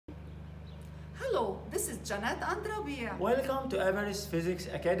Hello, this is Janet and Rabia. Welcome to Everest Physics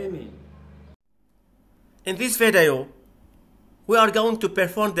Academy. In this video, we are going to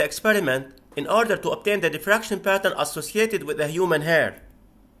perform the experiment in order to obtain the diffraction pattern associated with the human hair.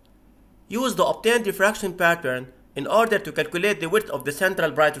 Use the obtained diffraction pattern in order to calculate the width of the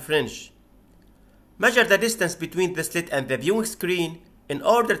central bright fringe. Measure the distance between the slit and the viewing screen in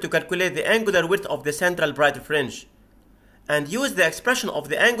order to calculate the angular width of the central bright fringe. And use the expression of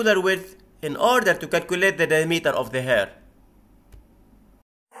the angular width in order to calculate the diameter of the hair.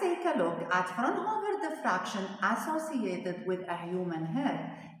 Take a look at Fraunhofer diffraction associated with a human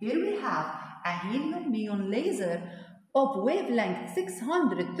hair. Here we have a helium neon laser of wavelength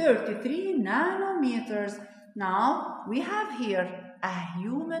 633 nanometers. Now we have here a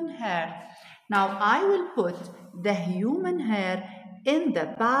human hair. Now I will put the human hair in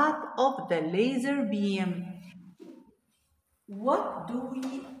the path of the laser beam. What do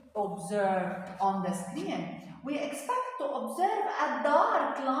we observe on the screen? We expect to observe a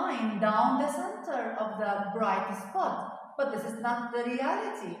dark line down the center of the bright spot, but this is not the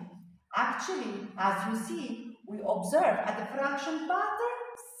reality. Actually, as you see, we observe a diffraction pattern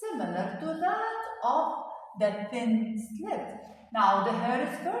similar to that of the thin slit. Now the hair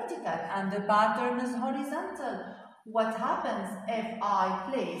is vertical and the pattern is horizontal. What happens if I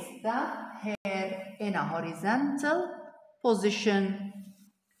place the hair in a horizontal position?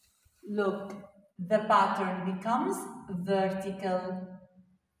 Look, the pattern becomes vertical.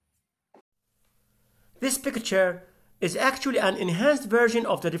 This picture is actually an enhanced version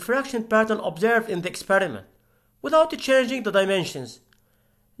of the diffraction pattern observed in the experiment, without changing the dimensions.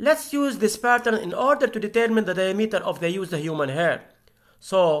 Let's use this pattern in order to determine the diameter of the used human hair.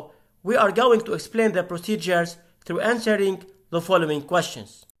 So, we are going to explain the procedures through answering the following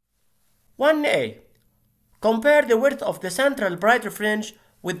questions. 1a. Compare the width of the central bright fringe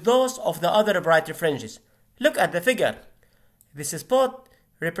with those of the other bright fringes. Look at the figure. This spot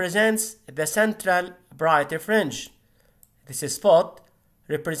represents the central bright fringe. This spot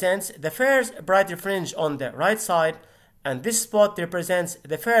represents the first bright fringe on the right side, and this spot represents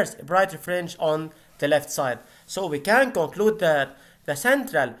the first bright fringe on the left side. So we can conclude that the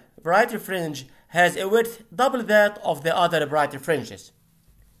central bright fringe has a width double that of the other bright fringes.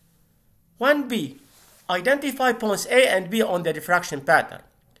 1b. Identify points A and B on the diffraction pattern.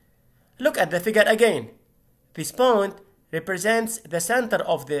 Look at the figure again. This point represents the center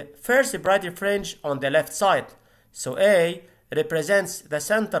of the first bright fringe on the left side. So A represents the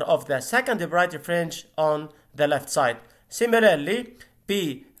center of the second bright fringe on the left side. Similarly,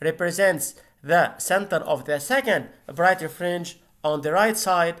 B represents the center of the second bright fringe on the right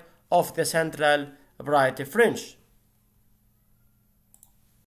side of the central bright fringe.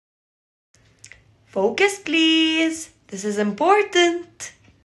 Focus, please. This is important.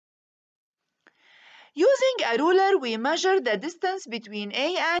 Using a ruler, we measure the distance between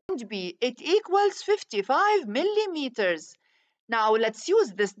A and B. It equals 55 millimeters. Now let's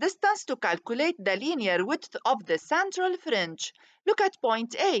use this distance to calculate the linear width of the central fringe. Look at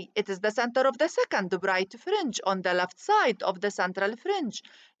point A. It is the center of the second bright fringe on the left side of the central fringe.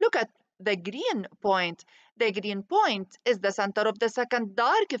 Look at the green point. The green point is the center of the second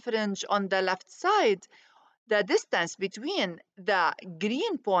dark fringe on the left side. The distance between the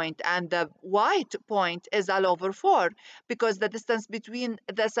green point and the white point is L over 4, because the distance between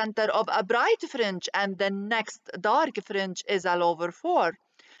the center of a bright fringe and the next dark fringe is L over 4.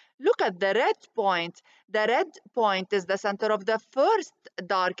 Look at the red point. The red point is the center of the first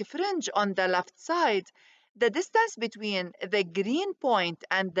dark fringe on the left side. The distance between the green point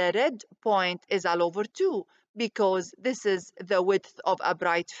and the red point is L over 2, because this is the width of a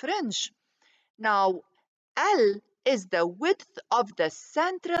bright fringe. Now, L is the width of the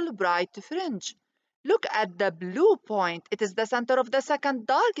central bright fringe. Look at the blue point. It is the center of the second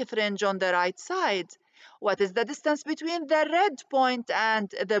dark fringe on the right side. What is the distance between the red point and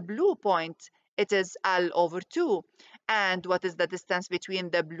the blue point? It is L over 2. And what is the distance between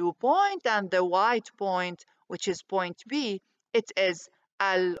the blue point and the white point, which is point B? It is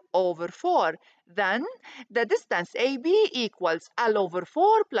L over 4. Then the distance AB equals L over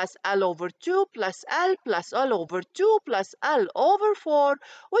 4 plus L over 2 plus L over 2 plus L over 4,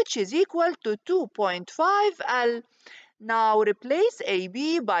 which is equal to 2.5 L. Now replace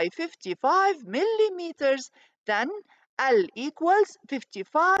AB by 55 millimeters. Then L equals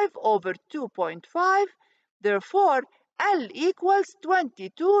 55 over 2.5. Therefore, L equals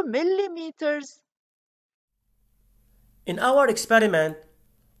 22 millimeters. In our experiment,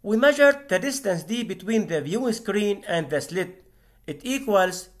 we measured the distance D between the viewing screen and the slit. It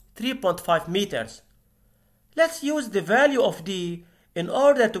equals 3.5 meters. Let's use the value of D in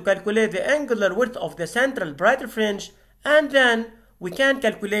order to calculate the angular width of the central brighter fringe, and then we can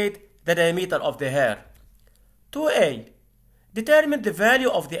calculate the diameter of the hair. 2a. Determine the value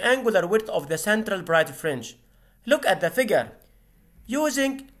of the angular width of the central brighter fringe. Look at the figure.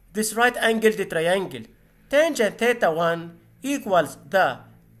 Using this right-angled triangle, tangent theta 1 equals the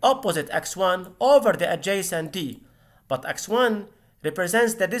opposite x1 over the adjacent d, but x1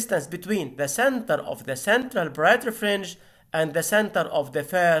 represents the distance between the center of the central brighter fringe and the center of the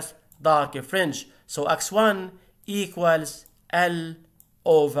first darker fringe. So x1 equals L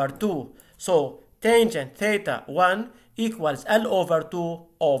over 2. So tangent theta 1 equals L over 2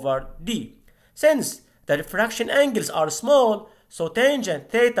 over d. Since the diffraction angles are small, so tangent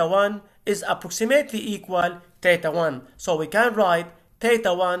theta 1 is approximately equal theta 1. So we can write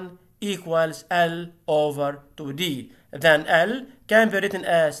theta 1 equals L over 2d. Then L can be written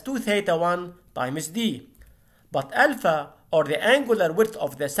as 2 theta 1 times d. But alpha, or the angular width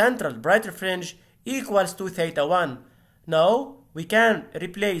of the central brighter fringe, equals 2 theta 1. Now we can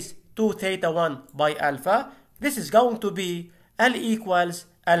replace 2 theta 1 by alpha. This is going to be L equals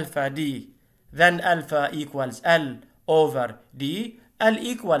alpha d. Then alpha equals L over d. L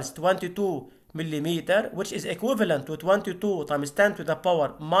equals 22 millimeter, which is equivalent to 22 times 10 to the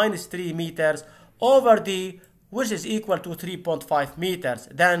power minus 3 meters over d, which is equal to 3.5 meters.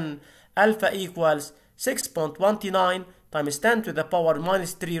 Then alpha equals 6.29 times 10 to the power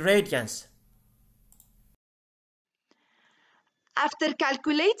minus 3 radians. After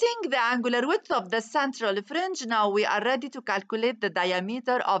calculating the angular width of the central fringe, now we are ready to calculate the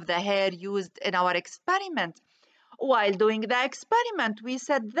diameter of the hair used in our experiment. While doing the experiment, we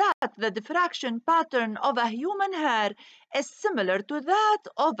said that the diffraction pattern of a human hair is similar to that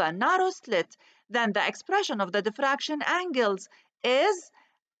of a narrow slit. Then the expression of the diffraction angles is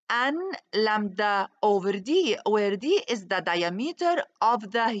n lambda over d, where d is the diameter of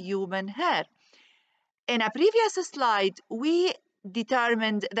the human hair. In a previous slide, we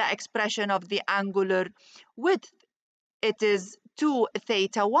determined the expression of the angular width. It is 2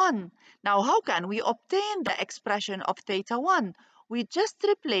 theta 1. Now, how can we obtain the expression of theta 1? We just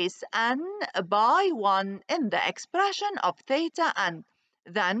replace n by 1 in the expression of theta n.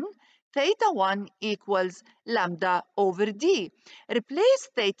 Then, theta 1 equals lambda over d. Replace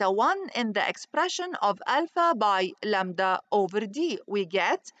theta 1 in the expression of alpha by lambda over d. We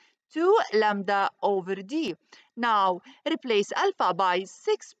get 2 lambda over d. Now, replace alpha by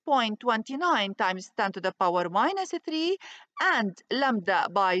 6.29 times 10 to the power minus 3 and lambda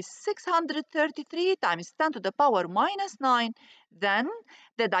by 633 times 10 to the power minus 9. Then,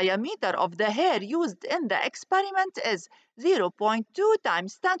 the diameter of the hair used in the experiment is 0.2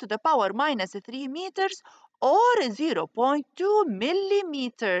 times 10 to the power minus 3 meters or 0.2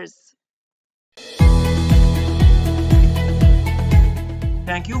 millimeters.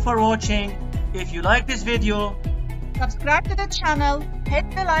 Thank you for watching. If you like this video, Subscribe to the channel, hit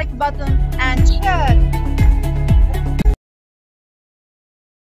the like button and share.